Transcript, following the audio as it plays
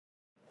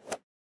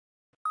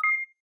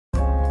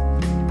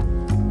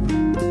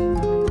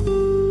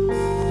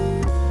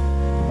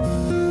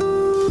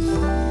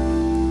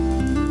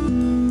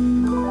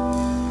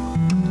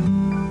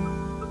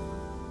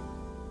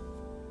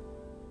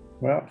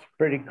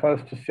pretty close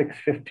to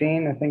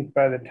 6:15. I think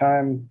by the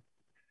time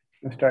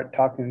we start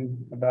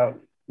talking about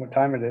what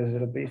time it is,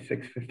 it'll be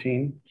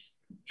 6:15.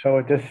 So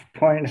at this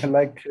point, I'd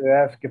like to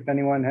ask if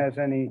anyone has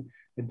any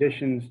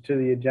additions to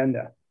the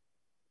agenda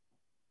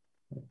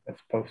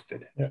that's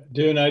posted.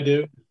 Yeah, I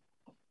do.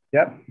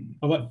 Yep.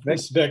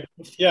 This Vic.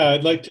 Yeah,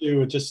 I'd like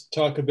to just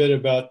talk a bit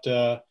about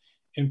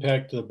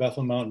impact of the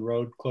Bethel Mountain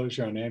Road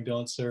closure on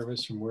ambulance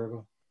service from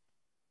Werva.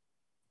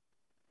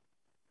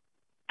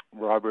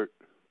 Robert.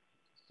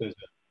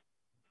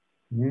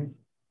 Mm-hmm.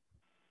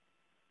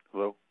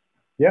 Hello?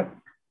 Yep.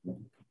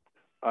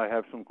 I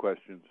have some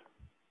questions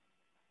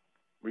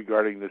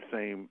regarding the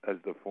same as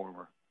the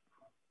former.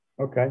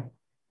 Okay.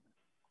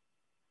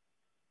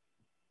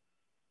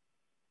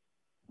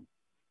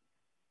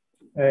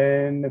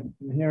 And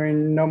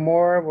hearing no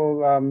more,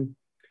 we'll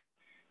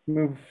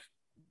move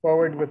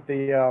forward with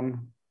the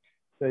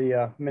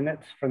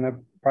minutes from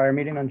the prior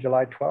meeting on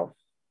July 12th,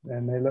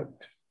 and they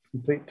looked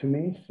complete to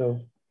me. So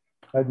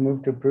I'd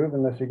move to approve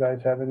unless you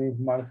guys have any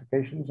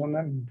modifications on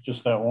them.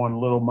 Just that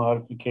one little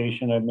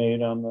modification I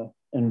made on the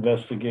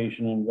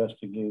investigating.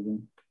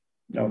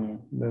 No,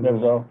 that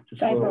was all.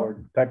 Just typo. a little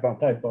word.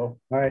 Typo.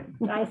 All right.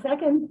 I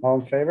second. All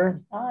in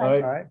favor?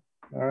 Aye.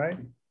 All right.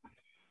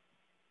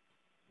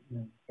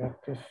 Got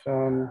this.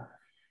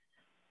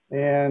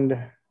 And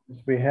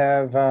we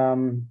have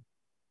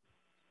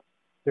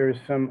there's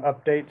some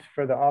updates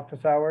for the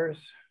office hours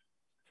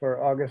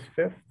for August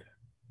 5th.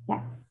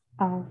 Yes,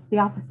 the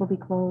office will be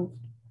closed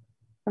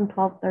from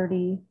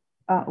 12:30.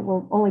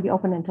 Will only be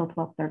open until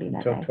 12:30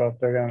 that day. Until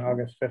 12:30 on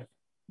August 5th,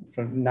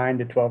 from 9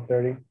 to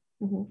 12:30.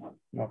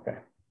 Mm-hmm. Okay.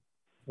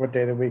 What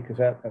day of the week is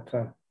that? That's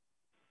a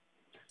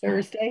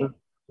Thursday.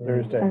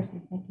 Thursday.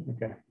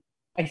 Okay.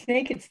 I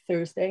think it's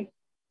Thursday.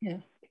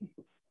 Yeah.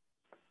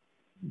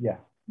 Yeah.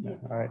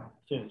 All right.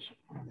 Cheers.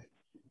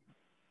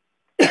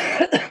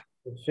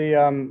 Let's see.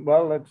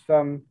 Well, let's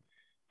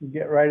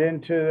get right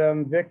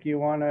into Vic. You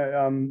want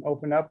to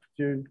open up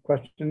to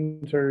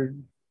questions or?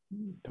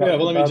 Yeah.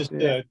 Well, let me just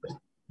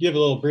give a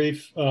little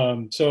brief.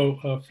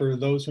 So for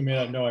those who may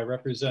not know, I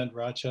represent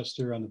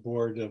Rochester on the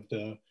board of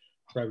the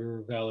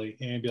River Valley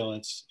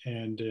Ambulance,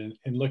 and in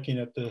looking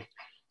at the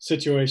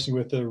situation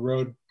with the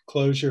road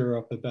closure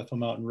up at Bethel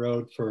Mountain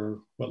Road for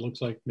what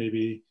looks like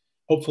maybe,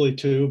 hopefully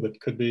 2, but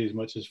could be as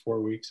much as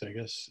 4 weeks, I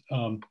guess.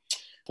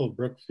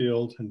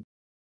 Brookfield and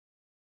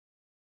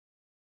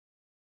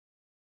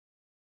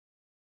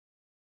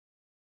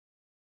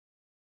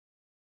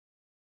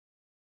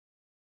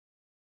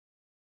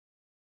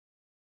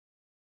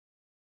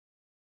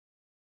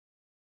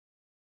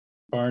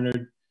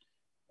Barnard,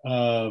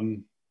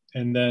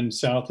 and then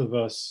south of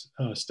us,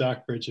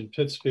 Stockbridge and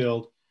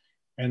Pittsfield.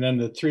 And then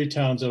the 3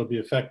 towns that will be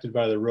affected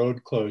by the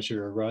road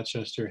closure are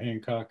Rochester,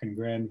 Hancock, and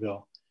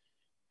Granville.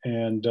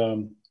 And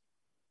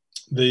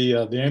the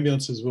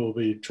ambulances will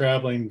be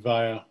traveling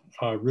via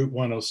Route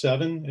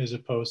 107 as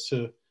opposed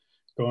to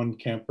going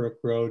Camp Brook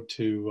Road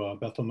to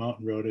Bethel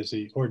Mountain Road as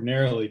they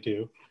ordinarily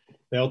do.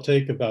 They'll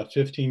take about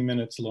 15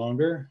 minutes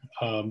longer.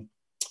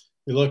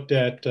 We looked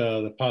at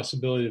the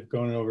possibility of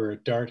going over a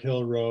Dart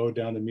Hill Road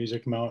down to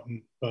Music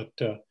Mountain, but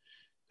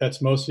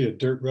that's mostly a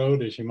dirt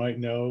road, as you might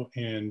know,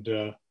 and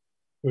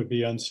would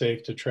be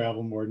unsafe to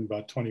travel more than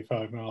about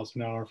 25 miles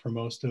an hour for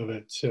most of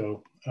it.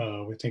 So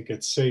we think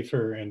it's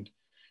safer and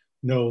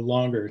no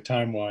longer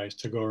time-wise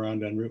to go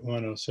around on Route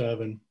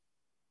 107.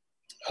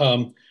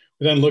 We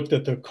then looked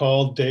at the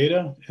call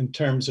data in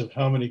terms of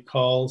how many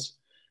calls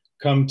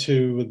come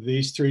to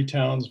these 3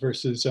 towns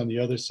versus on the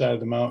other side of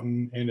the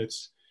mountain, and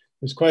there's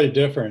quite a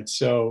difference.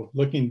 So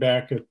looking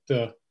back at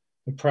the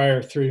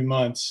prior 3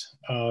 months,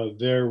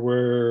 there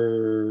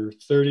were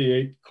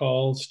 38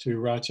 calls to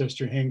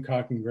Rochester,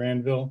 Hancock, and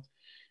Granville.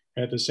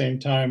 At the same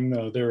time,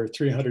 there were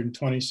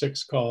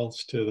 326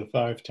 calls to the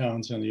 5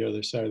 towns on the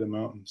other side of the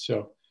mountain.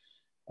 So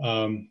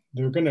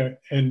they're gonna,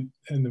 and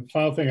the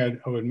final thing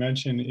I would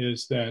mention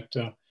is that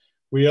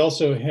we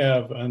also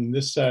have on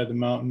this side of the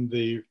mountain,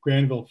 the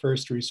Granville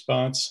First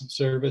Response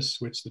Service,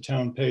 which the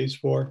town pays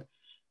for.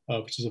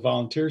 Which is a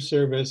volunteer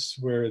service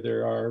where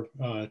there are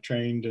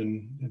trained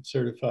and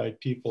certified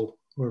people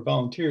who are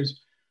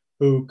volunteers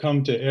who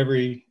come to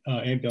every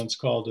ambulance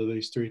call to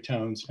these 3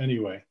 towns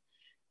anyway.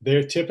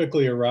 They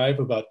typically arrive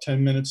about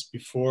 10 minutes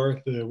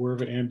before the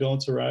Werva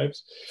ambulance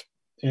arrives.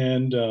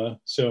 And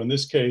so in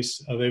this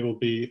case, they will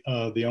be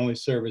the only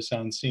service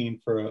on scene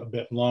for a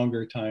bit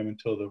longer time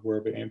until the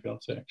Werva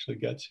ambulance actually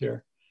gets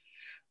here.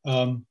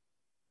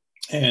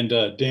 And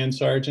Dan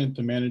Sargent,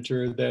 the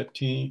manager of that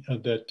team,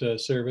 of that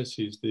service,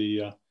 he's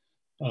the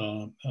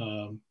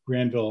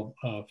Granville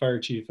fire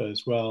chief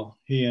as well.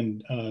 He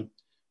and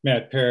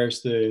Matt Parrish,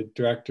 the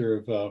director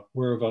of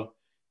Werva,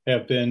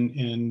 have been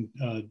in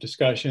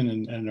discussion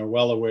and are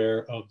well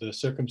aware of the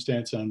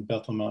circumstance on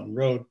Bethel Mountain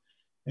Road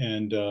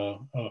and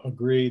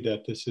agree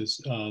that this is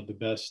the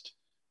best,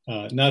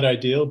 not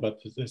ideal, but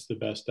it's the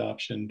best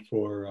option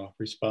for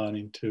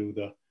responding to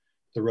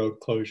the road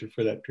closure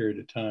for that period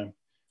of time.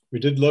 We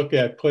did look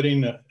at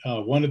putting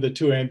one of the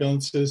 2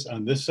 ambulances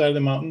on this side of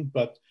the mountain,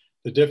 but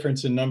the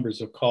difference in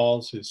numbers of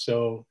calls is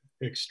so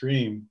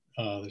extreme.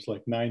 There's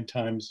like 9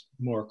 times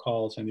more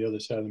calls on the other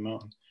side of the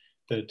mountain.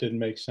 That it didn't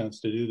make sense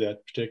to do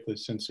that, particularly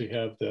since we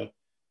have the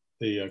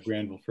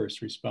Granville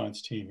first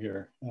response team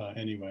here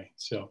anyway.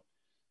 So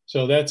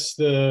that's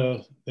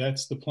the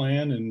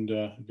plan, and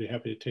I'd be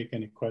happy to take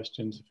any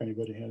questions if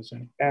anybody has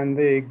any. And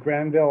the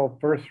Granville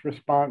first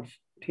response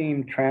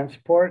team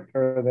transport,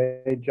 or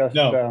they just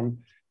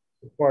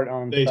report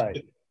on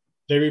site?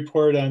 They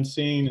report on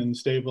scene and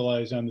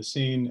stabilize on the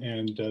scene,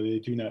 and they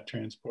do not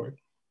transport.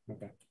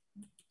 Okay.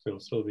 So it'll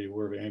still be a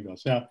Werva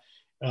ambulance. Now,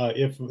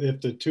 if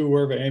the 2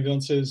 Werva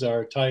ambulances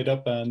are tied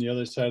up on the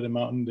other side of the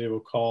mountain, they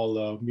will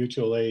call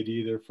mutual aid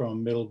either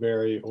from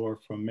Middlebury or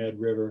from Mad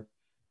River,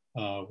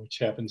 which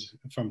happens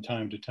from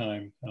time to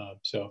time.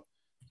 So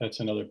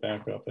that's another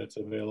backup that's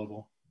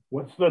available.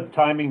 What's the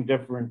timing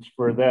difference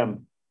for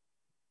them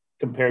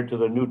compared to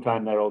the new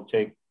time that it'll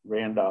take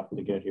Randolph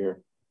to get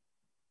here?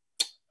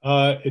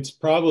 It's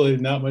probably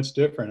not much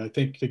different. I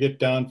think to get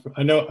down from,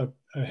 I know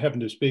I happen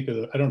to speak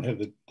of I don't have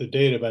the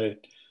data, but I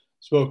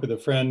spoke with a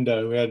friend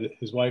who had,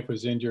 his wife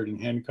was injured in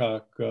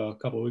Hancock a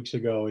couple of weeks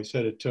ago. He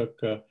said it took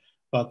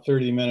about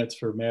 30 minutes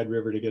for Mad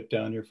River to get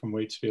down here from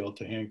Waitsfield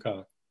to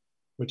Hancock,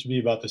 which would be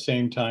about the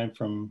same time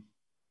from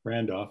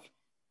Randolph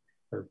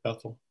or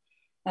Bethel.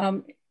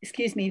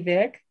 Excuse me,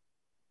 Vic.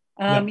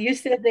 Yeah. You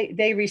said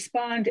they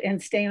respond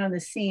and stay on the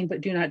scene,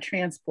 but do not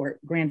transport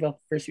Granville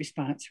first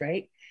response,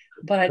 right?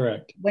 But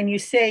correct. When you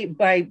say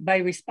by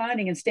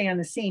responding and stay on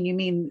the scene, you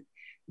mean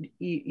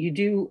you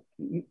do,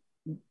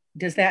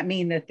 does that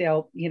mean that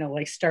they'll,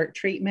 like start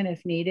treatment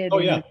if needed? Oh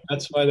yeah,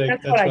 that's why they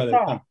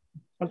thought.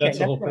 Okay, that's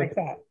the whole what I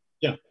purpose.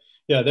 thought.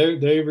 Yeah,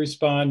 they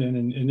respond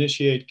and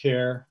initiate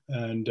care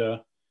and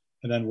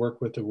then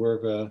work with the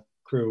Werva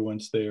crew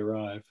once they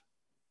arrive.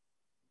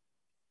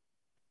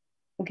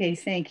 Okay,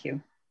 thank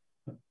you.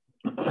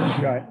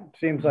 Right.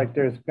 Seems like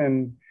there's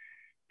been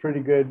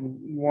pretty good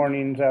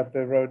warnings out.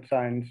 The road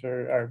signs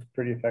are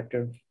pretty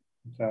effective.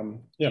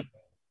 Yeah.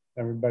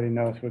 Everybody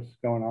knows what's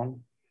going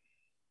on.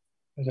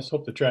 I just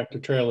hope the tractor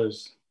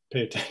trailers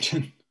pay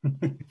attention.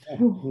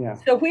 Yeah.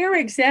 So where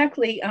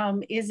exactly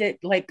is it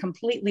like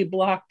completely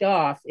blocked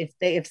off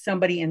if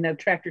somebody in the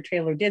tractor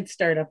trailer did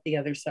start up the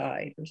other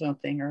side or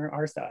something, or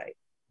our side?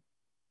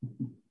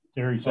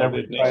 Terry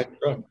Severy's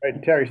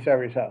right, Terry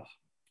Severy's house.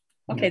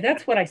 Okay,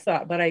 that's what I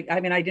thought, but I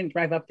mean, I didn't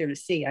drive up there to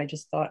see. I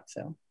just thought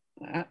so.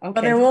 Okay. Well,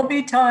 there will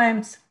be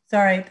times,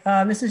 sorry,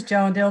 this is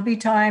Joan. There'll be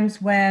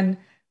times when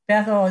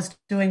Bethel is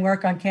doing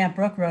work on Camp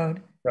Brook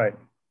Road. Right.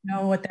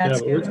 Know what that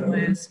schedule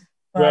is.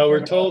 Well,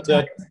 we're told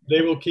that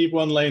they will keep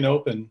one lane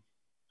open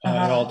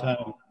at all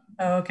times.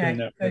 Oh, okay,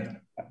 good.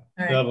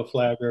 They'll have a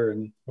flagger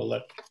and we'll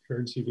let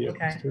emergency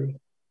vehicles through.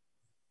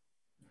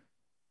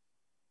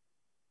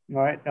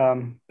 All right.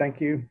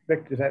 Thank you,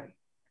 Vic. Does that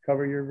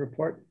cover your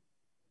report?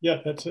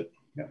 Yeah, that's it.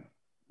 Yeah.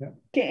 Yeah.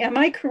 Okay, am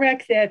I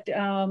correct that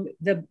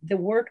the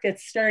work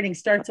that's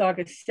starts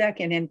August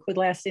 2nd and could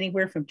last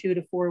anywhere from 2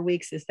 to 4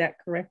 weeks? Is that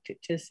correct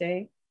to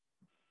say?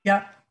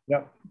 Yeah.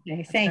 Yep.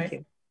 Okay, thank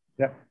you.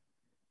 Yep.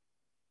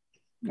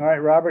 All right,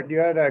 Robert, you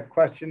had a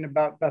question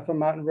about Bethel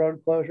Mountain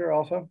Road closure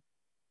also?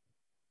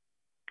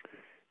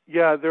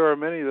 Yeah, there are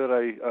many that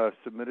I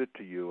submitted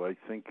to you. I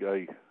think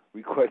I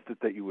requested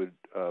that you would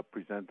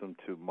present them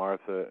to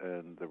Martha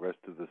and the rest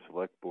of the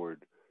select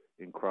board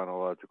in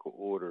chronological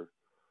order.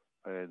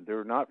 And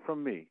they're not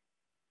from me.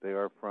 They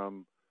are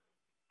from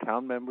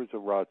town members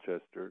of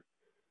Rochester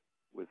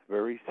with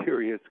very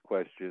serious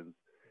questions.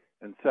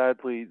 And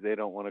sadly, they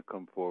don't want to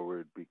come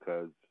forward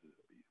because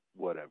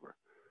whatever.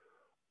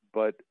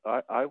 But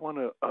I want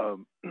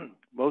to,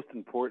 most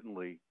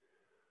importantly,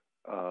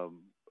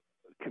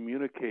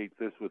 communicate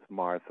this with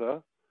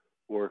Martha,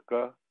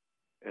 Orca,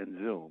 and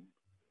Zoom,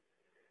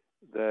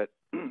 that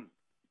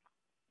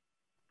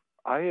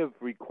I have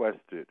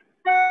requested.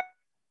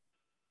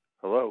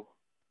 Hello?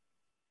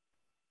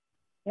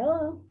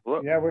 Hello?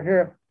 Hello? Yeah, we're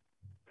here.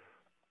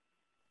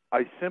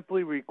 I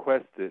simply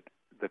requested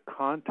the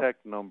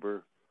contact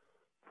number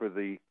for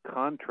the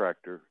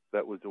contractor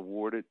that was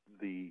awarded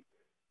the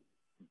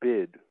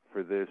bid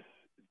for this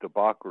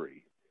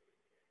debauchery.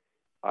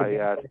 I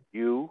asked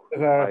you,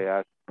 I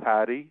asked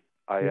Patty,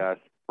 I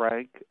asked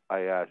Frank,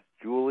 I asked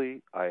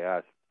Julie, I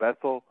asked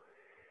Bethel.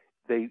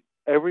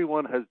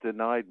 Everyone has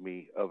denied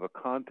me of a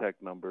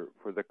contact number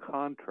for the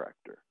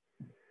contractor.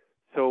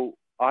 So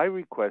I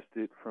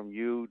requested from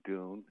you,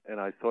 Dune, and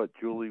I thought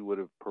Julie would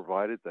have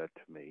provided that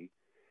to me,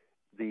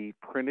 the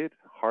printed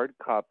hard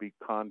copy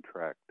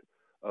contract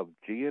of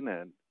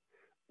GNN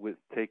with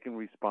taking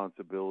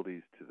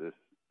responsibilities to this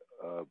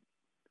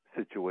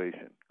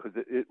situation, because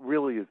it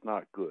really is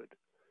not good.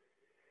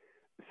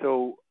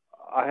 So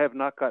I have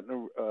not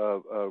gotten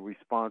a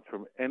response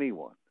from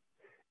anyone,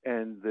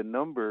 and the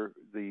number,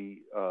 the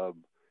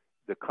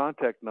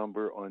contact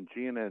number on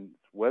GNN's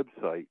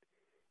website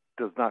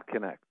does not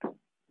connect.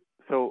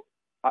 So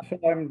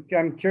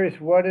I'm curious,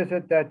 what is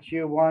it that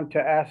you want to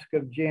ask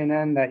of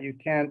GNN that you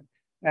can't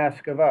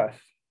ask of us?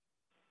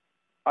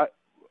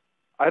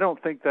 I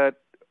don't think that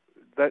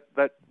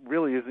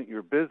really isn't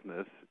your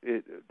business.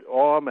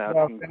 All I'm Well,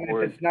 asking then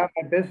for if is, it's not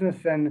my business,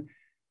 then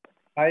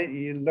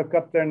you look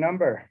up their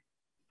number.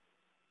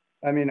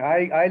 I mean,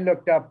 I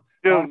looked up.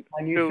 Dude,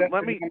 You said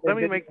let the me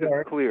number make didn't this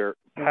work. clear.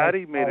 Yeah,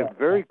 Patty made it it.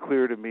 very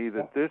clear to me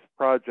that this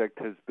project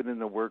has been in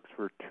the works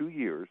for 2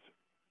 years.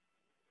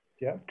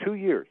 Yeah. 2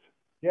 years.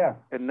 Yeah.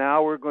 And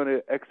now we're going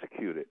to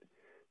execute it.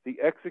 The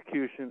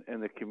execution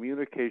and the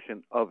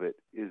communication of it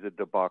is a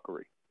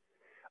debauchery.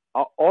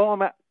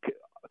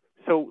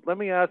 So let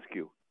me ask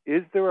you,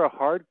 is there a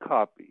hard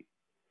copy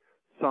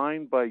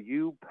signed by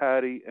you,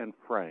 Patty, and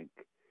Frank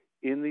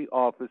in the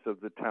office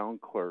of the town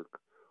clerk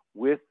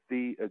with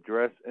the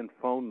address and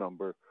phone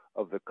number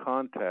of the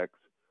contacts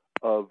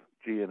of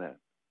GNN?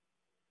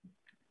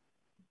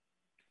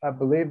 I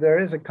believe there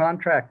is a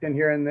contract in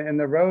here, and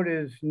the road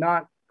is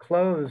not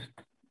closed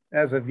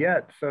as of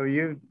yet. So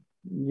you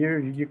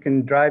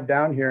can drive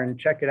down here and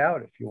check it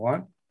out if you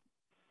want.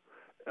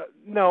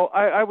 No,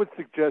 I would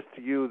suggest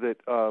to you that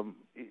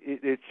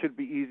it should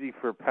be easy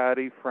for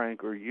Patty,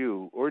 Frank, or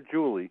you, or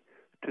Julie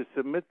to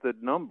submit the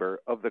number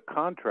of the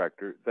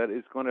contractor that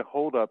is going to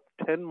hold up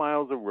 10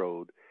 miles of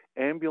road,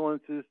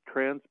 ambulances,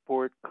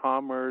 transport,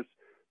 commerce,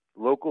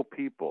 local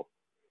people.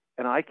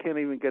 And I can't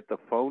even get the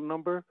phone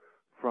number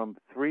from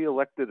 3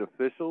 elected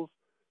officials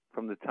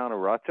from the town of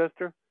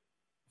Rochester?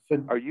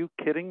 So, are you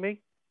kidding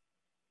me?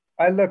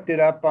 I looked it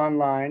up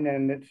online,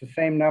 and it's the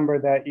same number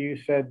that you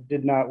said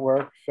did not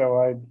work.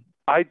 So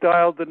I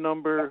dialed the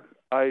number.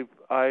 I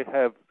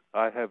have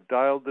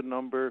dialed the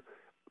number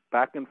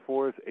back and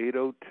forth.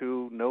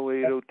 802, no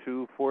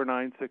 802,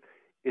 496.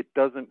 It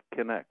doesn't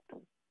connect.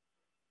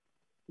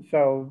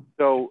 So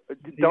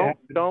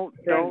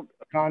don't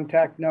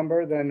contact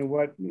number than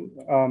what?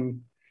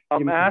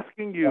 I'm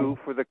asking you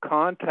for the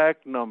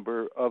contact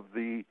number of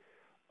the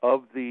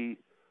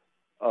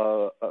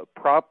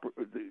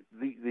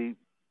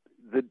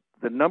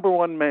number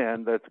one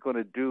man that's going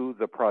to do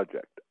the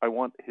project. I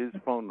want his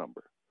phone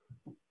number.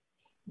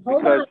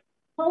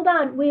 Hold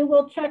on. We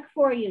will check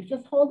for you.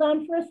 Just hold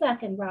on for a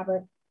second,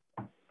 Robert.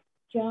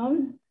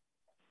 Joan?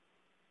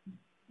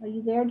 Are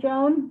you there,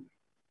 Joan?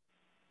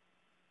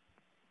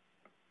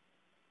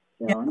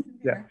 Joan?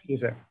 Yeah,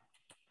 she's there.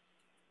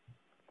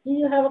 Do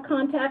you have a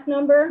contact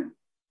number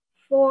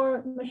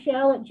for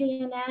Michelle at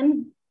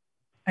GNN?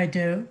 I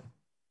do.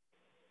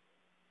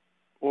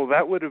 Well,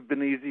 that would have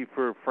been easy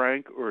for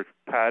Frank or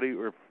Patty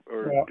or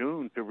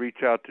Dune to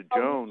reach out to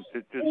Joan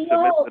to just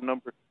submit the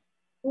number.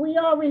 We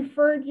all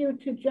referred you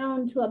to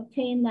Joan to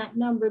obtain that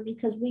number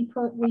because we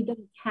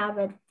don't have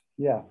it.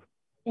 Yeah.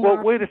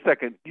 Well, wait a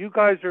second. You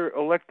guys are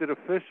elected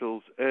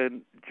officials,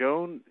 and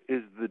Joan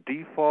is the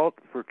default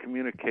for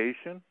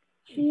communication?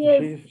 She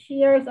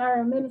is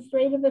our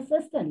administrative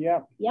assistant.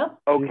 Yep. Yep.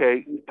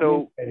 Okay,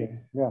 so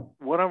yeah.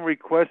 What I'm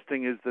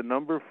requesting is the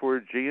number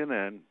for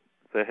GNN,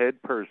 the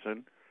head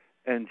person,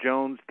 and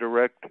Joan's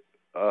direct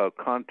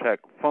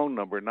contact phone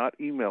number, not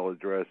email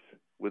address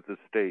with the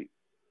state.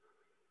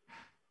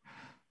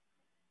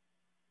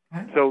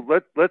 So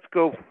let's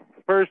go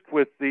first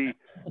with the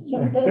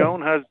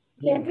Joan has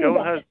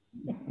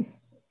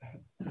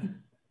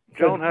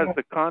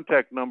the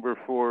contact number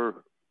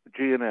for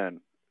GNN.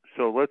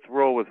 So let's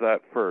roll with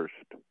that first.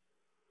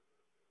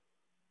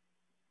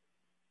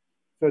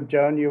 So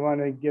Joan, you want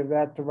to give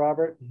that to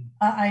Robert?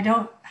 I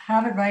don't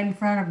have it right in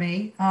front of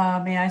me.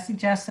 May I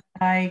suggest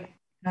that I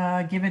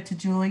give it to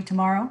Julie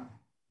tomorrow?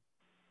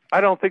 I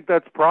don't think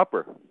that's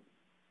proper.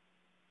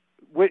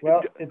 Wait,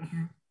 well,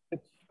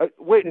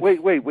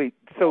 wait.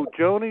 So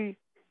Joni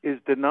is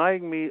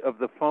denying me of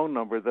the phone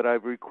number that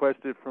I've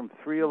requested from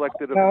 3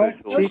 elected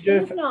officials. She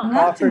just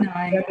offered to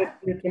send it to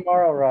you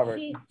tomorrow, Robert.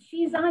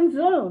 She's on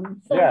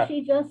Zoom, so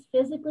she just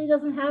physically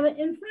doesn't have it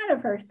in front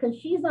of her because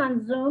she's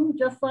on Zoom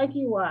just like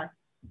you are.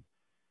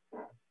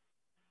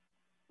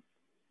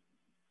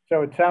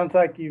 So it sounds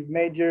like you've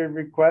made your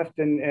request,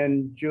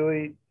 and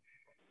Julie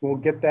will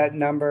get that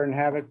number and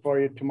have it for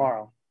you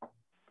tomorrow.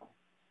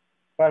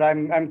 But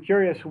I'm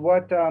curious,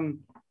 what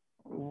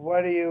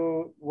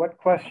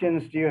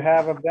questions do you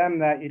have of them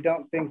that you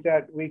don't think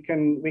that we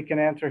can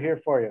answer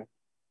here for you?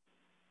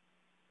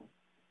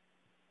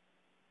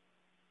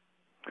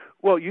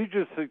 Well, you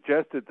just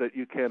suggested that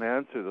you can't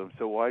answer them,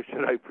 so why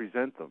should I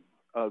present them?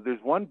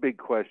 There's one big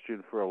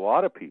question for a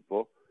lot of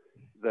people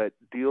that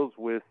deals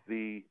with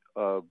the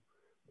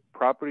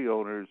property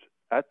owners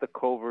at the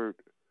culvert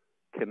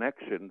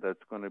connection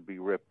that's going to be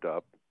ripped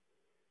up.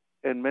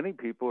 And many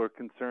people are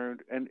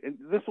concerned, and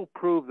this will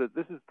prove that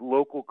this is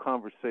local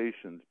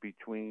conversations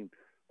between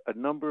a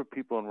number of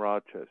people in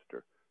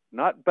Rochester,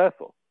 not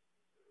Bethel.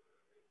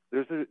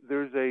 There's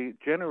a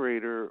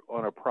generator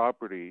on a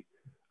property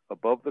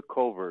above the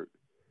culvert,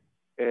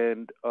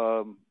 and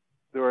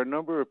there are a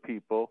number of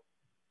people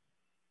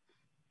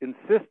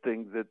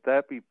insisting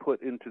that be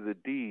put into the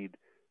deed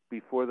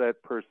before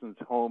that person's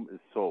home is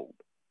sold.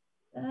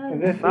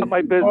 This is not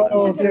my business.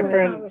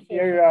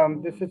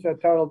 This is a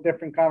total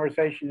different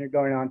conversation you're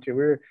going on to.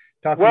 We're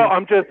talking. Well,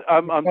 I'm just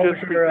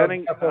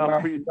presenting.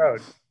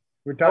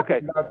 We're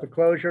talking about the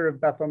closure of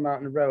Bethel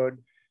Mountain Road,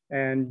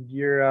 and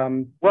you're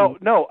Well,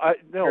 no,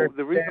 you're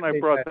the reason I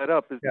standing brought at- that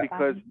up is yeah.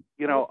 because,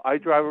 you know, I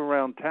drive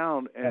around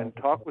town and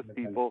talk with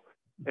people,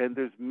 and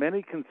there's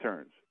many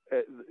concerns.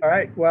 All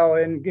right, well,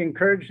 and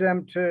encourage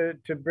them to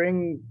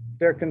bring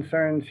their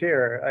concerns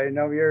here. I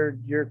know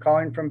you're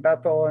calling from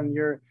Bethel and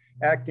you're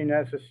acting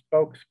as a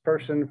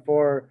spokesperson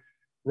for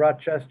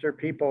Rochester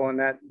people, and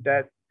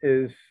that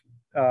is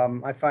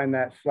I find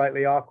that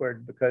slightly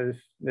awkward because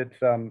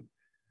it's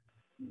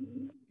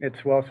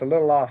well, it's a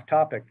little off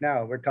topic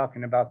now. We're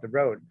talking about the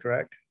road,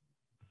 correct?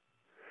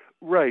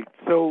 Right.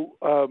 So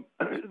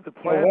the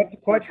plan.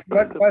 So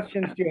what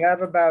questions do you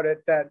have about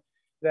it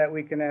that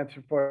we can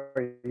answer for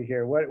you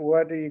here?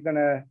 What are you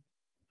gonna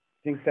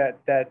think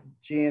that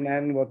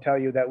G&N will tell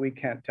you that we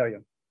can't tell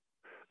you?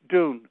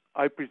 Dune,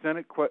 I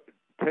presented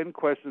 10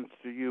 questions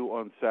to you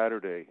on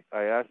Saturday.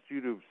 I asked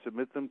you to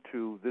submit them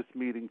to this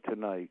meeting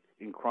tonight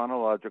in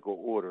chronological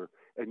order,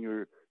 and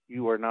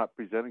you are not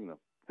presenting them.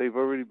 They've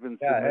already been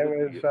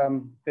submitted.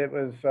 Yeah, it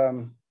was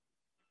a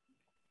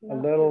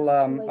little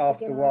off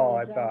the wall,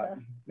 I thought.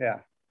 Yeah,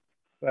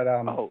 but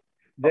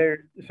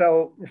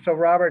So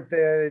Robert,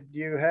 do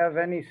you have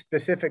any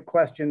specific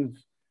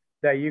questions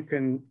that you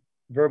can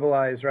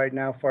verbalize right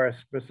now for us,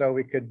 so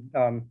we could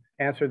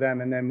answer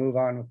them and then move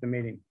on with the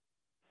meeting?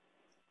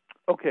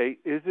 Okay,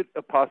 is it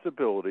a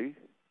possibility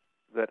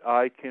that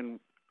I can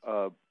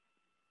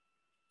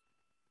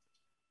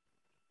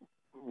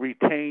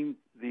retain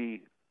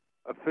the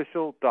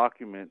official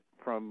document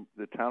from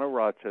the town of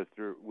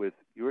Rochester with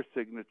your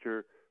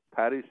signature,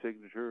 Patty's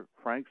signature,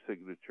 Frank's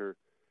signature,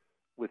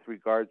 with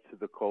regards to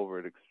the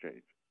culvert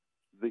exchange,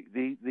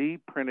 the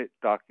printed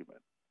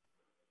document?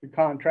 The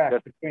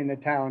contract between the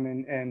town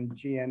and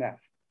GNF.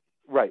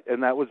 Right,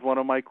 and that was one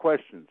of my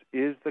questions.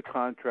 Is the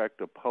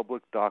contract a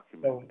public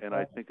document? And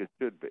I think it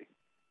should be.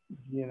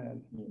 GNF.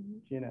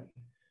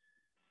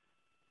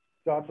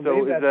 So is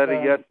that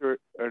a yes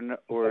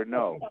or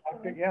no?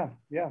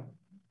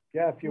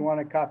 Yeah, if you want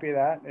a copy of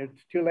that.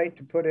 It's too late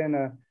to put in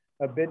a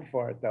bid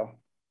for it, though.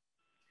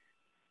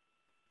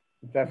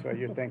 If that's what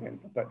you're thinking,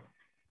 but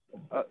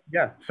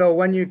yeah. So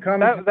when you come,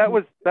 that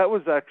was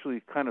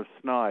actually kind of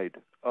snide.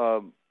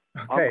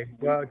 Okay,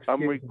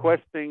 I'm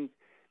requesting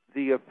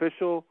the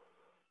official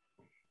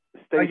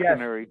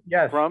stationery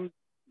from.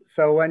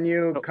 So when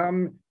you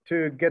come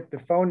to get the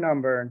phone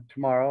number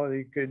tomorrow,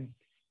 you could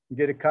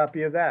get a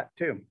copy of that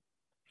too.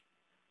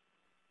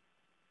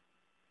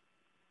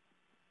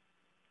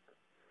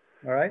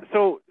 All right.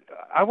 So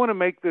I want to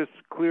make this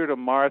clear to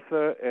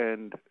Martha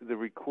and the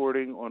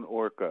recording on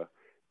Orca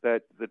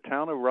that the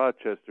town of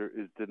Rochester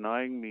is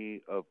denying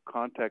me of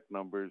contact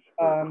numbers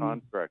for a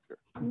contractor.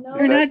 No,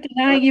 we're not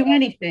denying you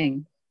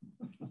anything.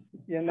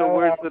 You know,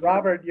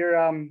 Robert, you're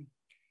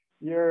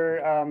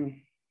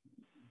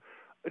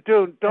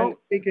Dude, don't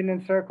speaking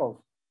in circles.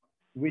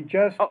 We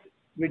just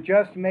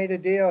made a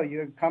deal.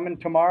 You're coming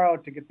tomorrow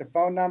to get the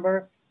phone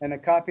number and a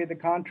copy of the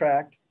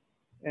contract.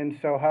 And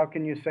so how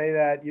can you say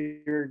that?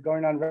 You're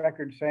going on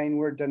record saying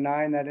we're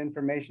denying that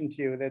information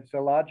to you? That's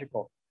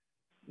illogical.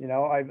 You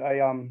know,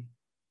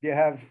 do you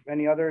have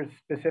any other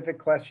specific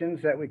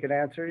questions that we could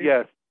answer?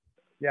 Yes.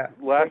 Yeah.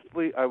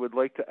 Lastly, I would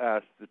like to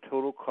ask the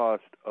total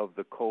cost of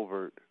the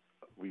culvert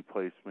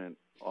replacement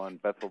on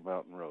Bethel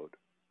Mountain Road.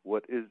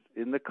 What is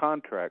in the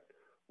contract?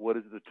 What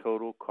is the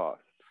total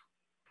cost?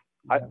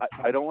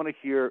 I don't want to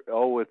hear,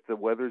 oh, if the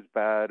weather's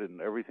bad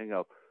and everything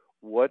else.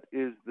 What's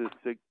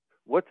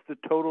the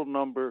total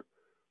number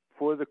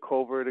for the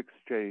culvert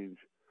exchange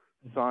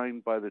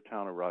signed by the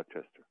town of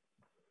Rochester?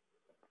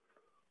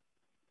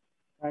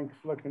 Frank's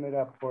looking it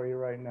up for you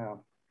right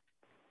now.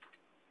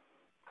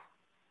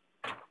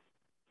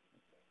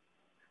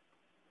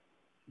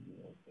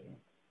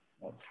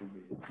 That should be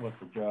what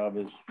the job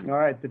is. All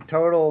right, the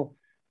total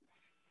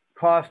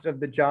cost of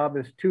the job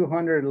is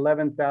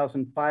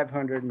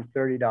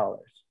 $211,530.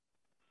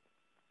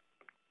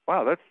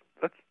 Wow, that's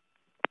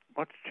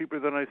much cheaper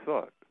than I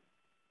thought.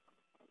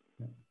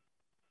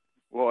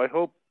 Well, I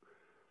hope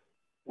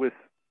with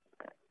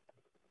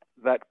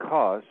that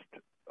cost,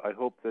 I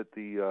hope that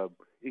the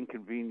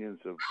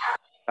inconvenience of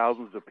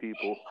thousands of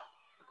people.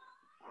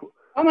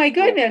 Oh my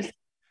goodness.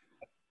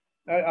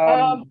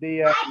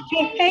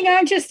 Hang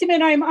on just a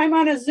minute. I'm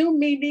on a Zoom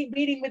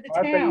meeting with the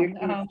Martha,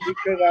 town. You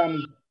could,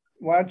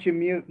 why don't you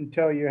mute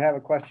until you have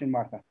a question,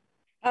 Martha?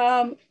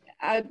 Yeah.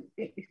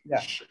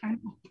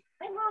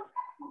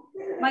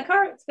 My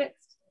car is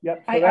fixed.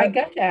 Yep. So I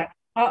got that.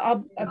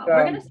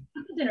 we're gonna sit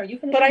for dinner. You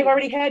finish. But I've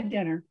already had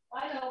dinner.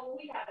 I know,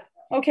 we have it.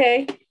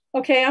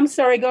 Okay. I'm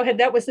sorry. Go ahead.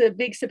 That was a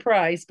big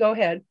surprise. Go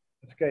ahead.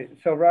 Okay.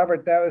 So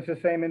Robert, that was the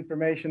same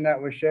information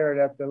that was shared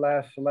at the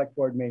last select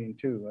board meeting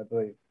too, I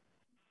believe.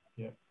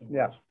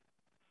 Yeah.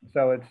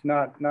 So it's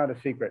not a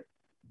secret.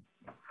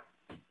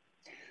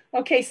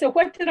 Okay. So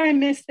what did I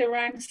miss there?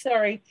 I'm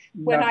sorry.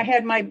 When I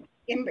had my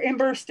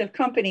burst of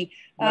company,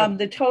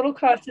 the total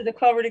cost of the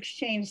culvert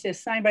exchange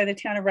is signed by the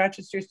town of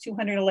Rochester is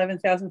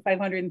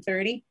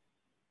 $211,530.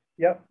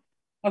 Yep.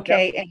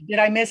 Okay. Yep. And did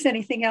I miss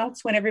anything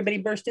else when everybody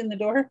burst in the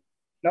door?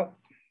 Nope.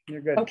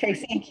 You're good. Okay.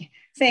 Thank you.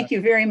 Thank you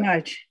very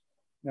much.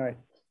 All right.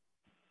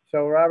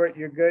 So Robert,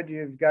 you're good.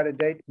 You've got a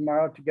date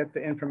tomorrow to get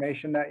the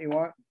information that you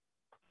want?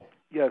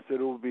 Yes,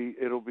 it'll be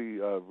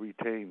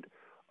retained.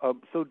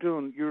 So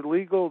Dune, your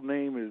legal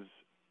name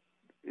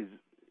is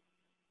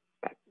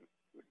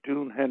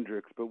Dune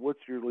Hendricks, but what's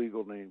your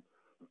legal name?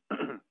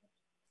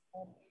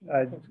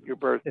 Your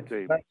birth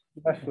name.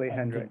 Wesley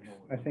Hendricks.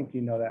 I think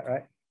you know that,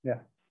 right? Yeah.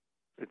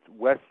 It's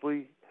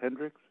Wesley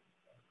Hendricks?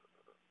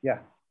 Yeah.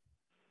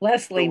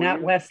 Leslie,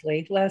 not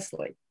Wesley,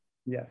 Leslie.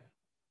 Yes.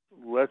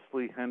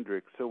 Leslie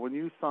Hendricks. So when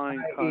you sign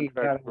I.E.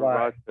 contract for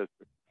Rochester,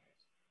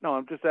 no,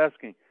 I'm just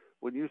asking,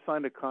 when you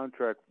signed a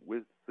contract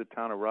with the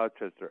town of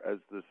Rochester as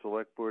the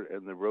select board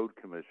and the road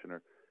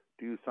commissioner,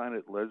 do you sign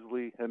it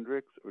Leslie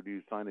Hendricks or do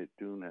you sign it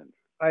Dune Hendricks?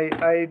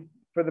 I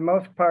for the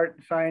most part,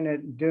 sign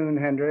it Dune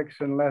Hendricks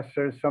unless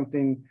there's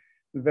something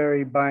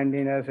very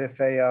binding as if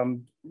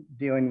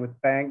dealing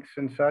with banks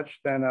and such,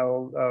 then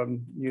I'll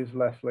use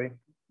Leslie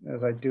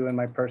as I do in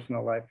my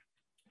personal life.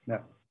 Yeah.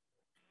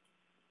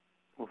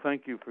 Well,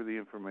 thank you for the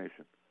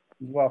information.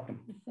 You're welcome.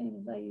 The same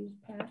as I use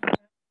Pat.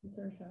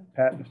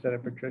 Pat instead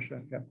of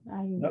Patricia. Yeah.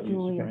 I use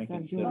Julie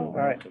instead of Julie. All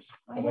right.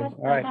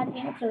 I had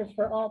answers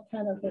for all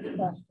 10 of his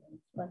questions,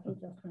 but he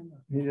just hung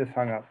up. He just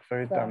hung up, so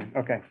he's done.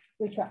 Okay.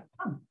 We tried.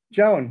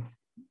 Joan,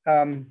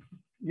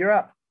 you're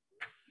up.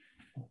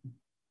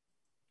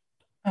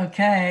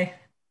 Okay.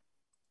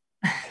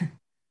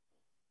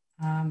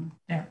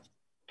 There.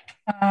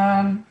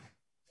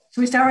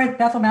 Should we start with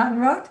Bethel Mountain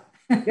Road?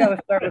 Yeah,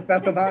 let's start with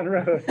Bethel Mountain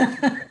Road.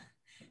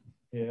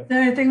 Yeah. Is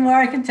there anything more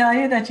I can tell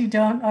you that you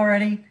don't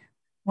already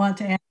want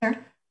to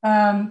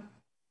answer?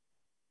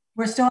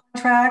 We're still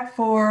on track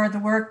for the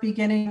work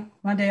beginning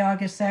Monday,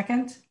 August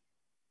 2nd.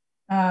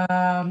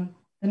 The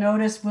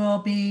notice will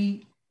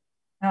be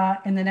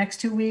in the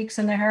next 2 weeks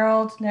in the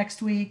Herald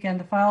next week and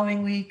the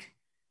following week,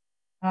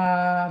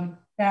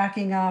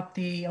 backing up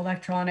the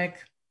electronic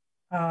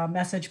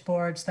message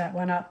boards that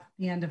went up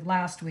the end of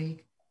last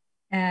week.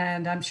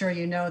 And I'm sure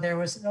you know there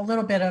was a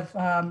little bit of,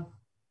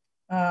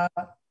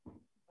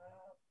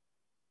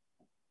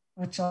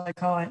 what shall I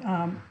call it,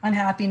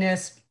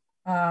 unhappiness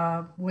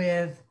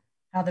with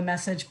how the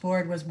message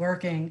board was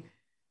working.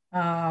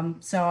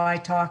 So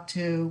I talked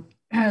to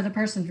the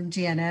person from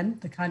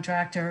GNN, the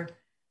contractor,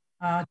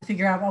 to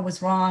figure out what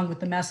was wrong with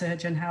the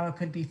message and how it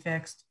could be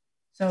fixed.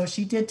 So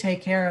she did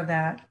take care of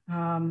that.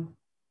 And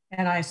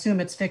I assume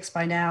it's fixed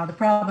by now. The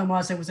problem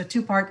was it was a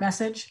 2-part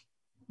message.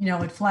 You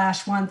know, it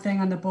flashed one thing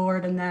on the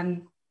board and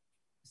then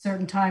a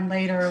certain time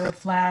later it would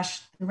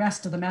flash the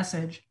rest of the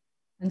message.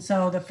 And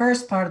so the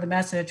first part of the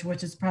message,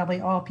 which is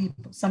probably all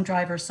people, some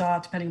drivers saw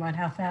it depending on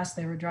how fast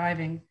they were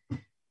driving,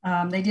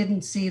 they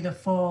didn't see the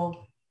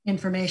full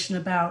information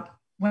about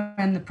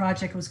when the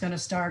project was going to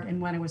start and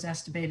when it was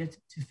estimated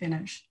to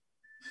finish.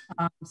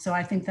 So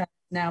I think that's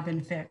now been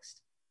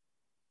fixed.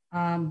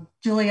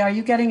 Julie, are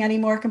you getting any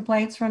more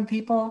complaints from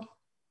people?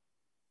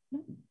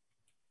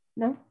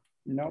 No.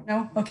 No.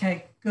 No?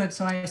 Okay, good.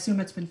 So I assume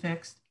it's been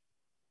fixed.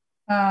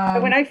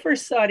 When I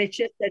first saw it, it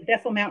just said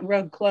Bethel Mountain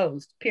Road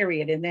closed,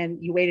 period. And then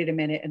you waited a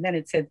minute and then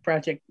it said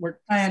project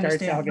work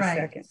starts August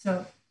 2nd.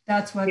 So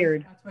that's what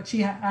she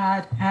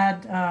had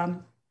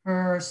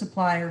her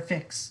supplier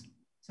fix.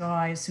 So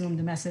I assume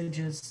the message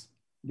is.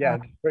 Yeah,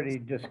 it's pretty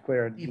just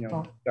cleared, you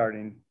know,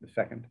 starting the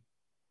 2nd.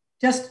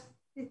 Just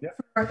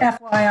for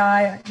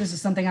FYI, this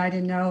is something I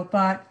didn't know,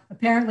 but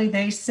apparently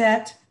they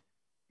set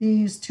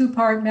these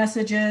 2-part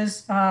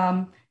messages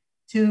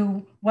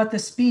to what the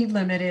speed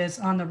limit is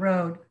on the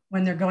road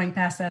when they're going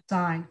past that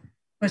sign.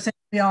 But since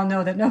we all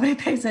know that nobody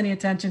pays any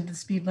attention to the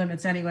speed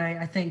limits anyway,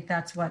 I think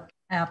that's what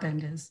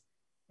happened, is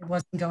it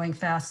wasn't going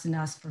fast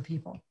enough for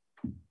people.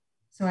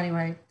 So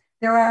anyway,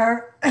 there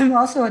are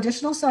also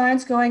additional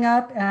signs going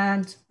up,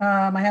 and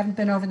I haven't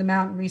been over the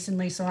mountain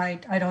recently, so I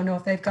don't know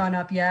if they've gone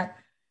up yet,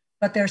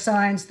 but there are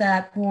signs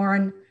that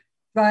warn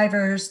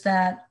drivers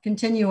that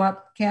continue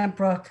up Camp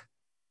Brook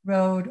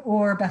Road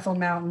or Bethel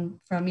Mountain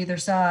from either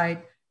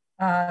side,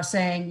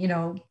 saying, you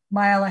know,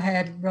 mile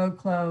ahead, road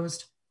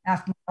closed,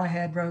 half mile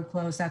ahead, road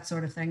closed, that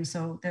sort of thing.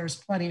 So there's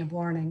plenty of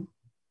warning.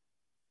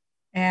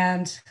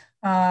 And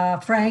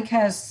Frank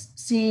has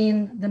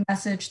seen the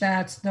message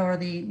or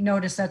the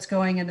notice that's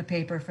going in the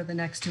paper for the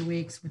next 2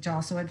 weeks, which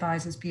also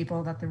advises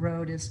people that the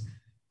road is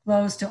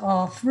closed to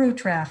all through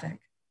traffic.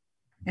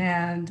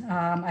 And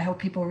I hope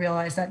people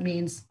realize that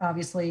means,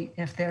 obviously,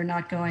 if they're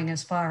not going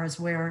as far as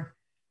where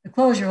the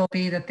closure will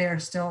be, that they're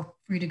still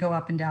free to go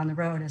up and down the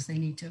road as they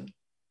need to.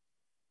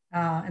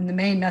 And the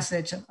main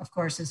message, of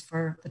course, is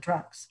for the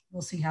trucks.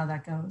 We'll see how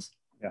that goes.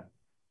 Yeah.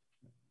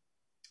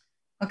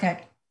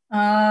 Okay.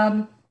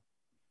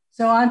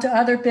 So on to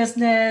other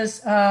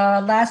business.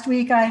 Last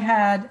week I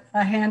had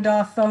a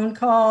handoff phone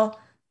call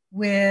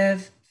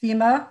with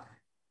FEMA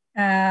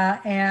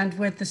and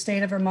with the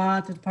state of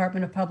Vermont, the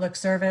Department of Public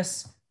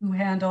Service, who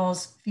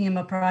handles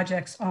FEMA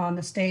projects on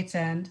the state's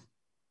end.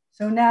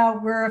 So now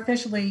we're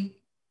officially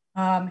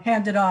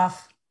handed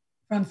off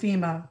from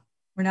FEMA.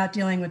 We're not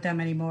dealing with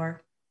them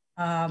anymore,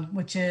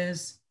 which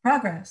is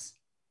progress.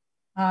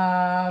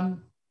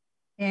 And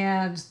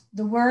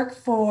the work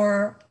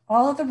for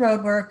all of the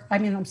road work,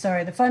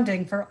 the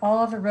funding for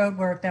all of the road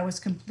work that was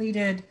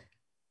completed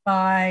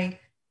by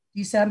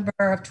December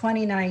of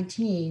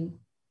 2019,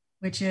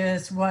 which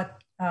is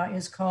what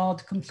is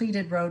called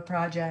completed road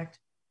project,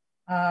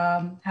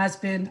 has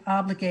been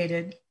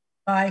obligated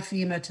by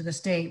FEMA to the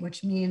state,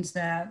 which means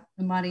that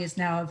the money is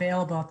now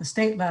available at the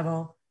state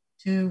level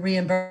to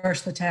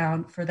reimburse the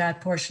town for that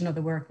portion of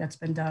the work that's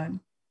been done.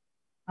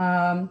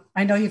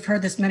 I know you've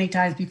heard this many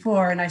times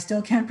before, and I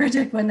still can't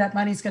predict when that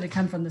money is going to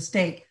come from the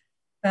state,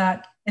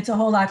 but it's a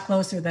whole lot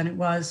closer than it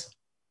was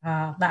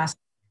last.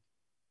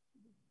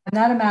 And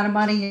that amount of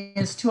money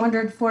is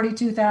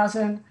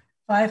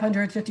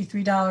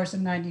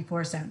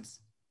 $242,553.94.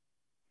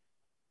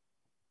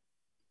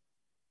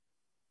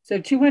 So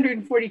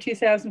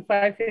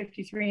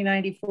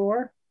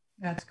 $242,553.94.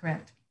 That's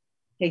correct.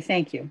 Okay,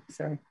 thank you.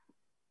 Sorry.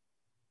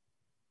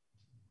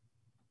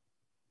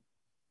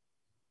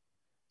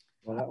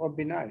 Well, that would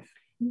be nice.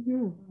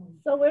 Mm-hmm.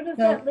 So where does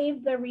that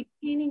leave the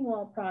retaining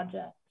wall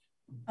project?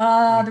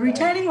 The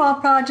retaining wall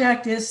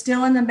project is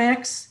still in the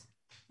mix.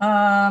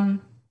 I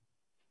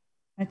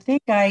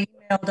think I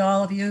emailed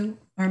all of you,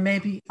 or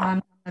maybe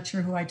I'm not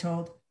sure who I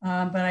told,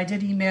 but I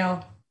did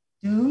email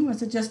Doom.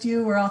 Was it just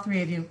you or all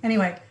three of you?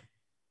 Anyway,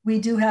 we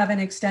do have an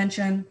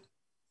extension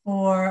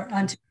for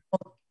until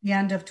the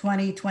end of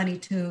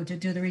 2022 to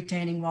do the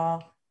retaining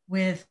wall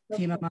with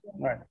FEMA money.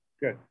 Right,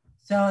 good.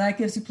 So that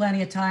gives you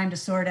plenty of time to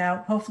sort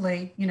out,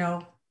 hopefully,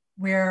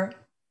 where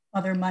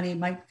other money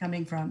might be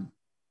coming from.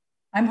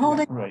 I'm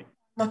holding,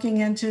 looking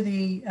into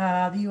the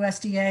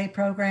USDA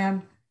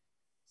program,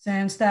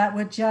 since that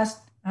would just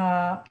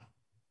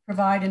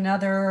provide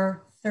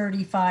another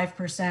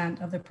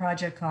 35% of the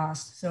project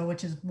cost. So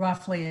which is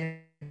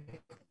roughly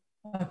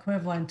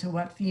equivalent to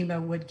what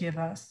FEMA would give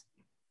us.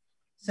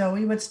 So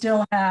we would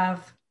still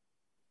have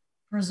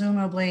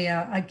presumably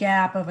a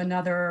gap of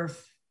another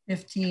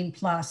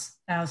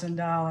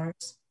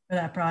 $15,000+ for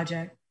that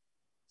project.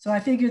 So I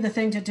figured the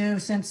thing to do,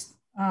 since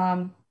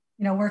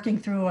working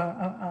through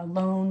a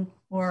loan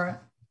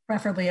or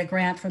preferably a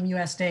grant from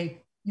USDA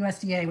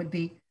would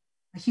be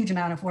a huge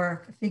amount of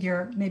work. I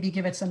figure maybe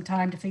give it some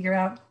time to figure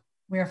out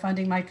where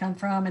funding might come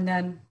from and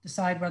then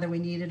decide whether we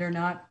need it or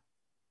not.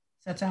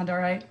 Does that sound all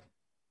right?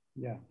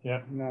 Yeah.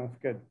 Yeah. No, it's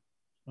good.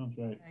 Sounds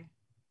right. Okay.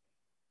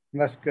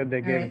 That's good.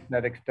 They gave us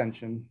that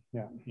extension.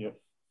 Yeah. Yep.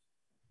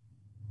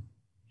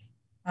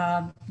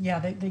 Yeah,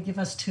 they give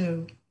us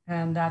two,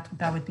 and that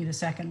would be the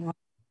second one.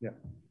 Yeah.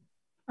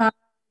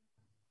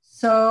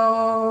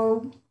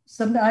 So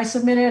I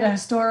submitted a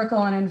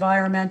historical and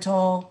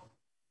environmental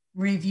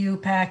review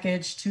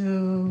package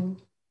to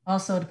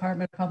also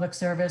Department of Public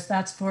Service.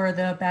 That's for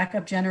the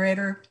backup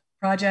generator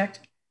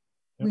project.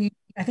 Yep.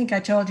 I think I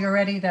told you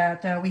already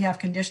that we have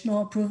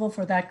conditional approval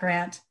for that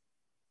grant.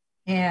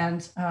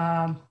 And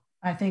I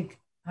think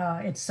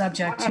it's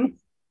subject to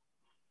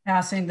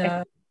passing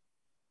the...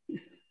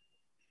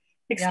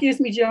 Excuse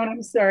me, Joan,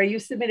 I'm sorry. You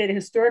submitted a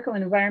historical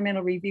and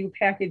environmental review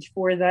package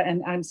for the,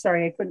 and I'm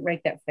sorry, I couldn't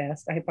write that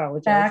fast. I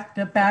apologize.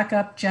 The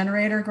backup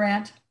generator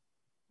grant.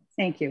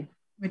 Thank you.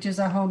 Which is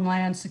a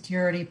Homeland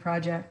Security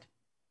project.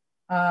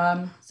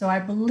 So I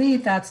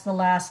believe that's the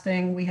last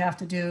thing we have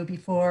to do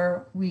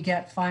before we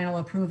get final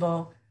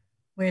approval,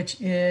 which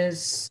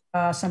is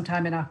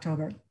sometime in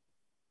October.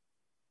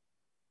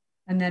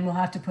 And then we'll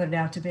have to put it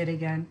out to bid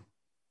again.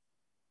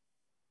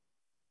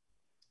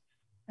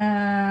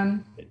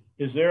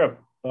 Is there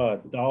a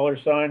dollar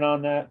sign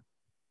on that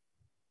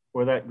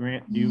for that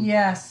grant?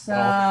 Yes,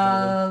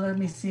 let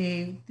me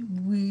see.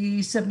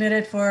 We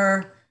submitted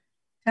for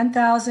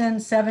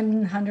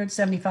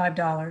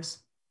 $10,775.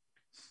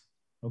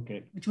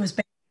 Okay. Which was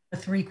based on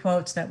the 3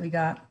 quotes that we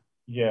got.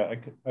 Yeah,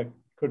 I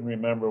couldn't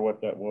remember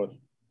what that was.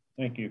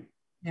 Thank you.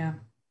 Yeah.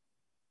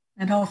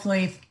 And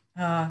hopefully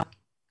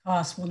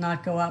costs will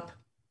not go up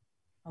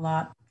a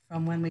lot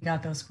from when we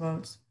got those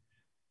quotes.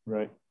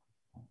 Right.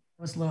 It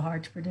was a little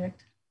hard to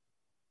predict.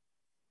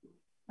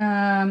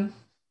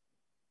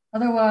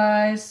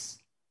 Otherwise,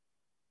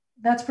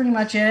 that's pretty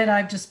much it.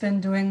 I've just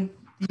been doing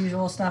the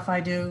usual stuff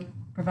I do,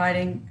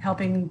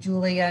 helping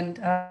Julie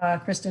and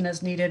Kristen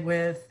as needed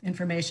with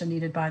information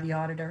needed by the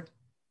auditor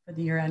for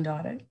the year-end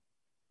audit.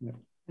 Yeah.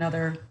 And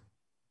other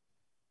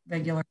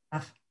regular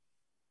stuff.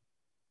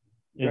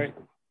 Is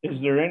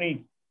there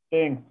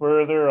anything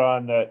further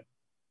on that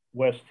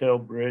West Hill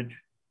Bridge?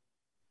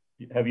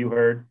 Have you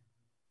heard?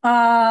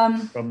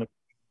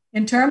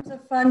 In terms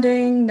of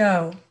funding,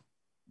 no.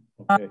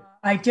 Okay.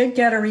 I did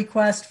get a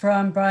request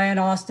from Brian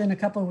Austin a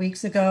couple of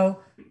weeks ago.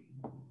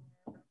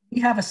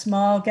 We have a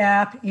small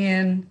gap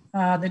in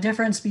the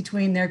difference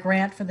between their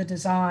grant for the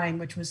design,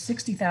 which was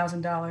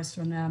 $60,000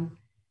 from them,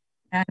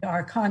 and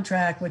our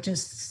contract, which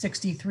is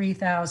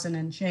 $63,000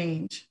 and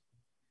change.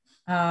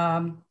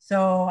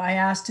 So I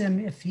asked him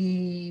if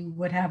he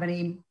would have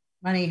any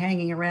money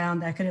hanging around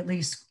that could at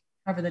least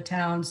cover the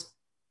town's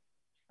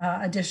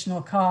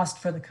additional cost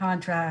for the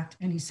contract.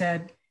 And he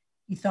said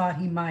he thought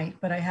he might,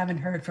 but I haven't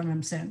heard from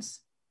him since.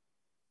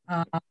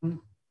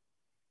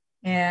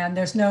 And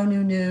there's no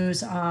new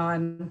news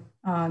on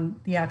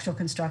the actual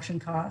construction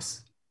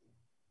costs.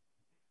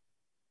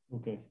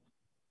 Okay.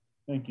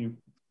 Thank you.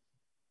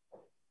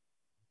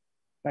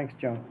 Thanks,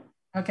 Joan.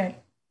 Okay.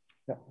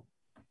 Yeah.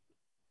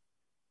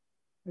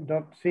 I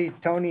don't see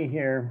Tony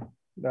here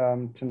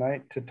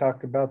tonight to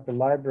talk about the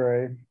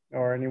library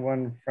or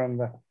anyone from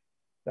the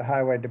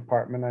highway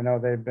department. I know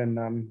they've been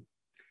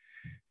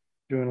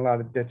doing a lot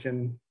of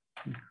ditching,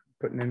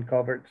 putting in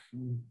culverts,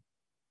 and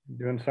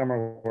doing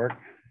summer work.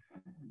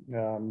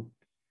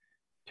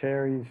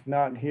 Terry's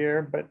not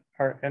here, but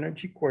our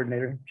energy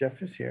coordinator,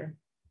 Jeff, is here.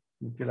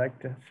 Would you like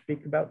to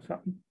speak about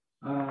something?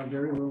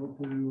 Very little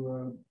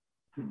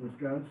to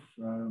discuss.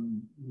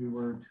 We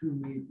were to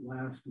meet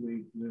last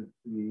week with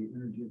the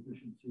Energy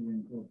Efficiency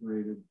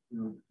Incorporated,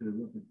 to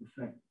look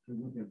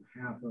at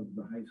half of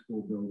the high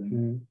school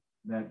building.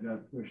 That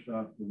got pushed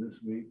off to this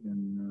week.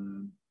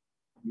 And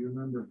you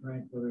remember,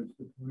 Frank, whether it's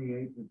the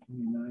 28th or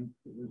 29th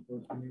that we're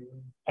supposed to meet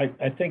with?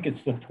 I think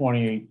it's the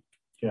 28th.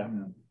 Yeah,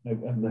 I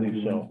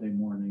believe so. Wednesday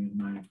morning at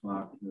 9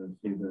 o'clock to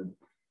see the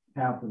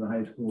half of the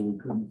high school we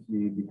couldn't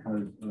see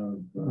because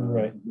of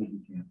right.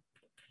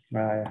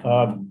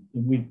 camp.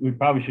 We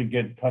probably should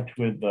get in touch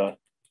with the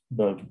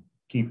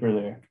keeper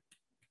there,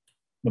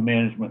 the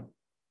management.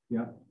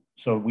 Yeah.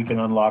 So we can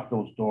unlock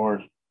those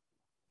doors.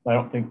 I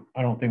don't think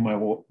my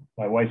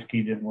wife's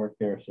key didn't work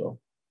there, so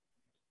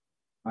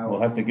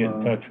we'll have to get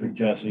in touch with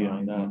Jesse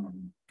on that.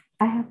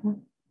 I have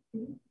one.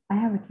 I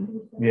have a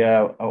key.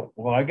 Yeah.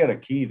 Well, I got a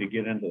key to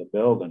get into the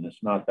building.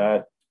 It's not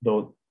that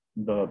though.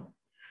 The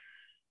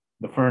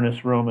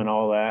furnace room and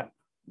all that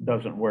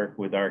doesn't work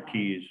with our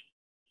keys.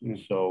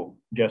 So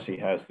Jesse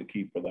has the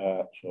key for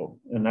that. So,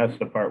 and that's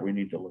the part we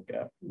need to look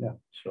at. Yeah.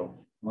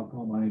 So I'll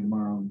call Monty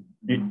tomorrow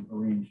and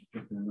arrange to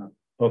pick that up.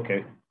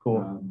 Okay,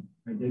 cool.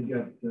 I did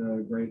get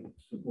great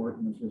support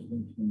and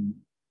assistance from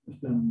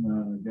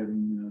Kristen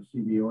getting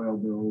CV oil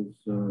bills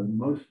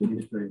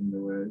mostly straightened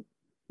away.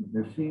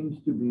 There seems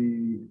to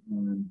be,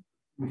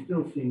 we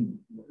still seem,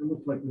 it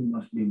looks like we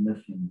must be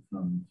missing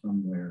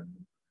somewhere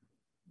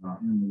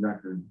in the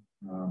record.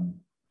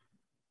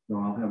 So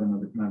I'll have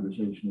another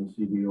conversation with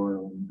CV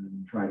Oil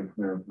and try to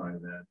clarify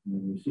that. I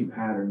mean, we see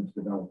patterns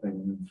developing,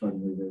 and then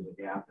suddenly there's a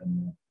gap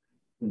in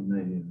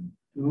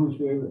the who's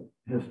favorite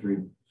history.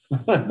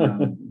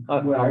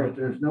 Well, if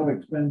there's no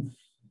expense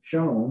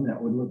shown,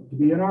 that would look to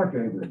be in our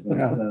favor, but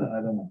I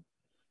don't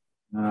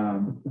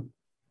know.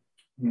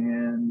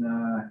 And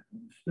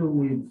still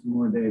need some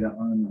more data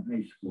on the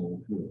high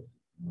school too.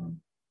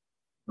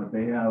 But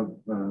they have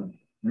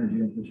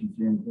Energy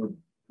Efficiency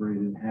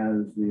Incorporated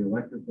has the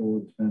electrical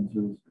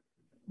expenses,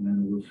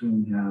 and will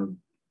soon have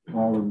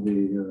all of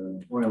the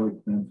oil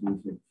expenses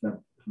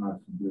except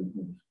possibly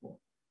for the school.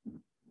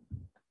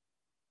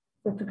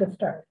 That's a good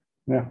start.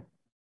 Yeah.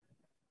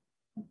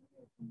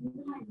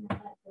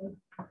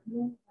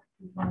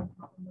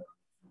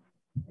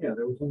 Yeah,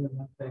 there was only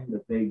one thing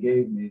that they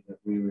gave me that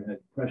we had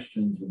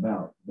questions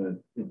about, but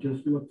it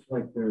just looks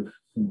like there's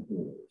some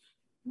holes.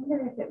 I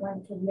wonder if it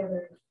went to the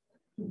other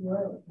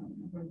oil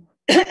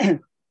company.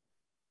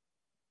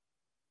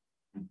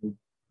 Okay.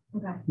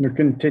 We'll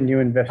continue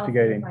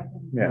investigating.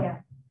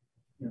 Yeah.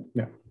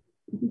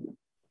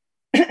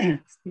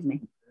 Excuse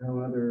me. No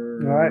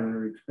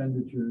other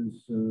expenditures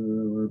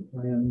or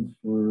plans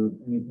for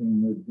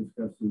anything that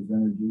discusses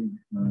energy.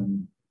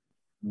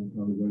 We'll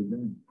probably go to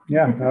dinner.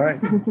 Yeah, all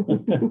right.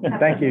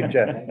 Thank you,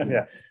 Jeff.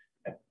 Yeah.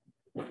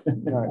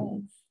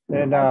 All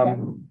right. And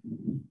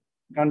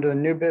under the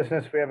new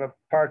business, we have a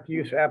park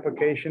use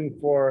application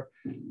for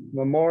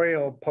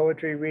memorial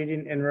poetry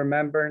reading in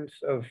remembrance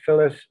of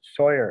Phyllis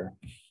Sawyer.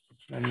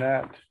 And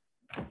that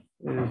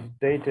is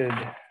dated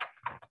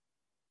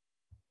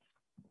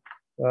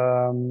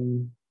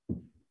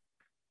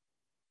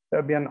that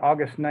would be on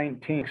August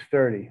 19th,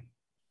 30.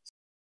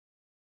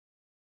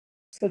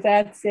 So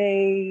that's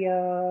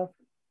a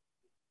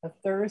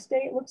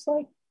Thursday, it looks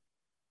like.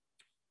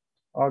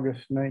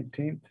 August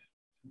 19th.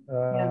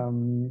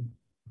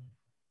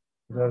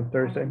 Is that a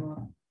Thursday?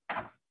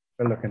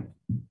 We're looking.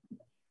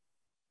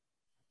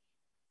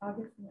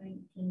 August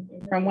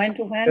 19th. From when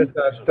to when?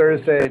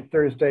 It's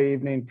Thursday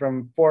evening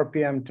from 4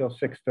 p.m. till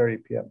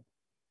 6:30 p.m.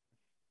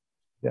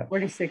 Yeah. 4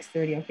 to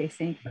 6:30. Okay,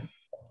 thank you.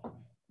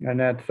 And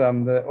that's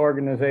the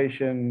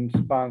organization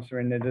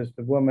sponsoring it is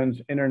the Women's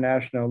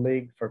International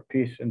League for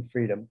Peace and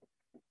Freedom.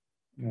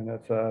 And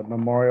that's a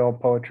memorial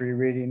poetry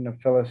reading of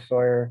Phyllis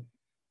Sawyer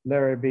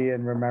Larrabee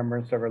in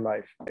remembrance of her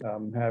life.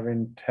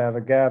 Having to have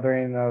a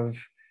gathering of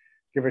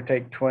give or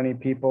take 20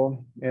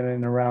 people in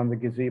and around the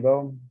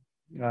gazebo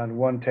on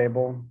one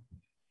table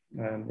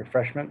and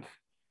refreshments.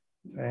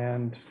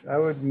 And I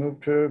would move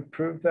to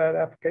approve that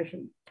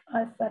application.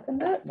 I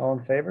second it. All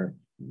in favor?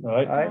 All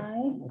right.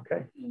 Aye.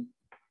 Okay.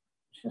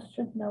 Just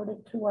should note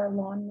it to our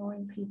lawn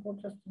mowing people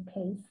just in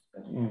case.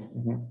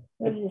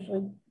 They're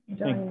usually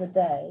during the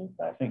day.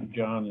 But I think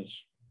John is,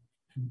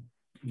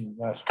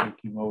 last week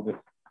he mowed it.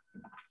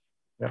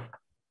 Yeah.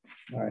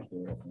 All right.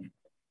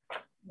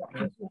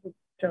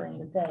 during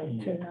the day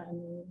too, not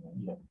in the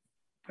evening.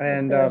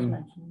 And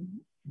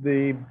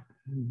the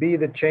Be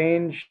the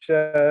Change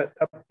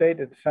update,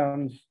 it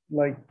sounds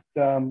like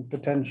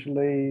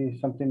potentially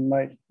something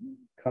might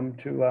come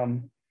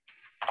to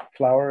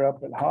flower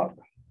up at Hawk.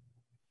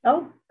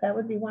 Oh, that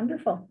would be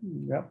wonderful.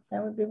 Yep.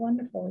 That would be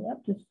wonderful.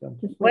 Yep. Just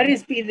what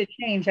is Be the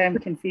Change? I'm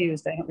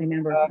confused. I don't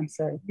remember. I'm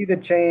sorry. Be the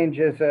Change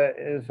is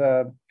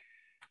a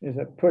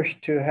push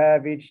to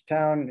have each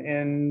town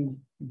in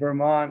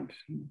Vermont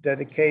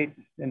dedicate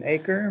an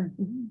acre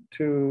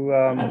to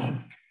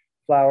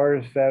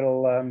flowers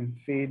that'll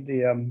feed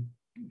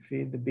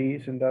the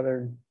bees and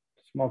other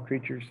small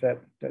creatures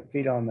that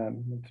feed on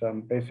them. It's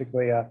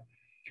basically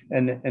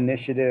an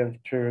initiative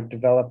to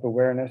develop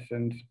awareness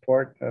and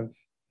support of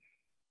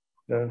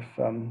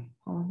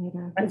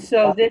pollinators. And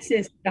so this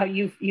is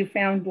you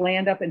found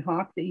land up in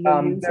Hawk that you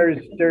use?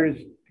 There's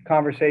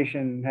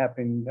conversation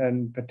happening,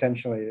 and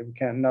potentially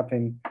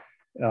nothing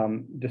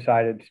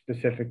decided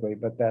specifically,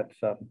 but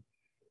that's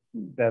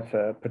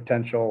a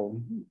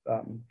potential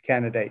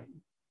candidate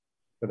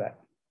for that.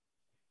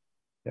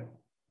 Yeah.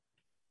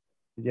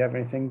 Did you have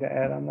anything to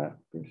add on that,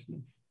 Bruce?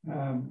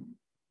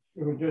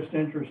 It was just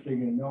interesting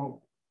to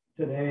note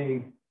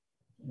today.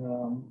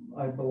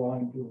 I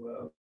belong to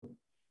a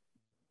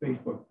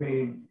Facebook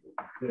page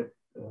that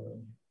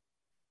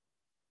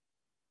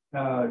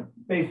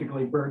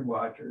basically bird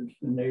watchers,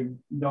 and they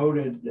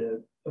noted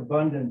the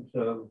abundance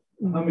of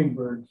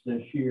hummingbirds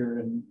this year,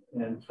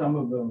 and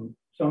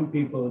some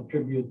people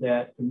attribute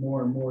that to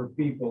more and more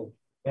people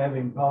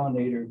having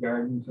pollinator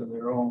gardens of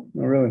their own.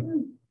 Oh, really?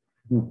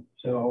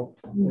 So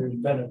there's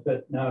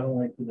benefit not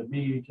only to the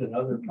bees and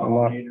other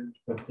pollinators,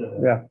 but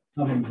the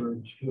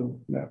hummingbirds too.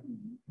 Yeah.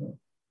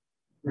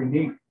 Pretty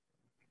neat.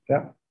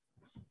 Yeah.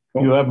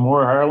 You have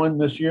more Harlan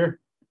this year?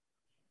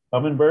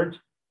 Hummingbirds?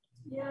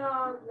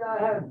 Yeah,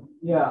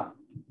 yeah.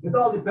 It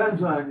all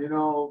depends on,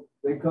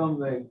 they come,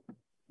 they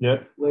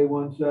lay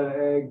one set of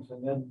eggs,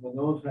 and then when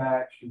those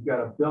hatch, you've got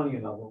a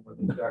billion of them when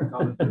they start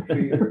coming to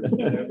feeders,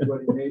 and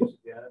everybody mates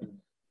again.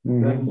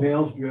 Then the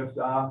males drift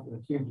off, and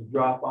it seems to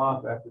drop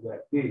off after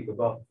that peak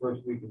about the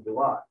first week of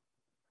July.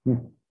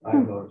 I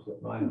noticed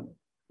it mine.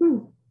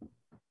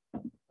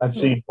 I've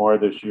seen more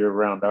this year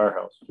around our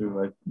house too.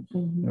 It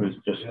was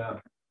just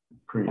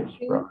pretty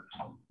surprised.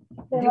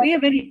 Do we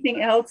have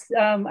anything else?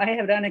 I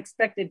have an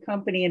unexpected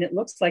company, and it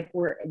looks like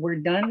we're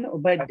done,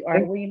 but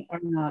are we or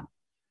not?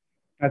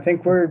 I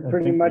think we're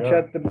pretty much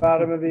at the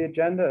bottom of the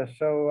agenda,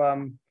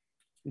 so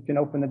you can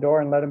open the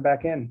door and let them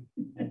back in.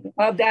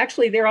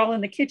 Actually, they're all in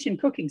the kitchen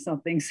cooking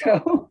something,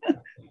 so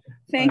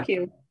thank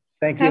you.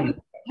 Thank you.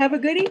 Have a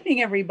good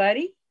evening,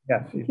 everybody.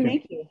 Yes, you too.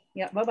 Thank you.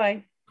 Yeah,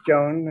 bye-bye.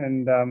 Joan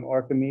and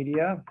Orca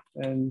Media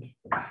and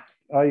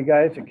all you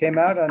guys that came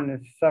out on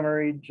this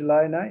summery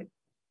July night.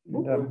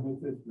 And,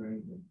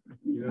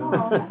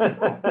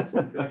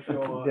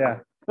 yeah,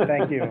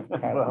 thank you.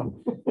 Well,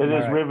 it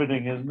is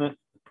riveting, isn't it?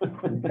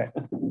 Okay.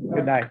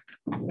 Good night.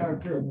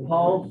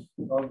 Pulse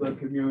of the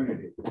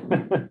community.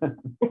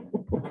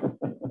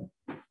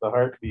 The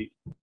heartbeat.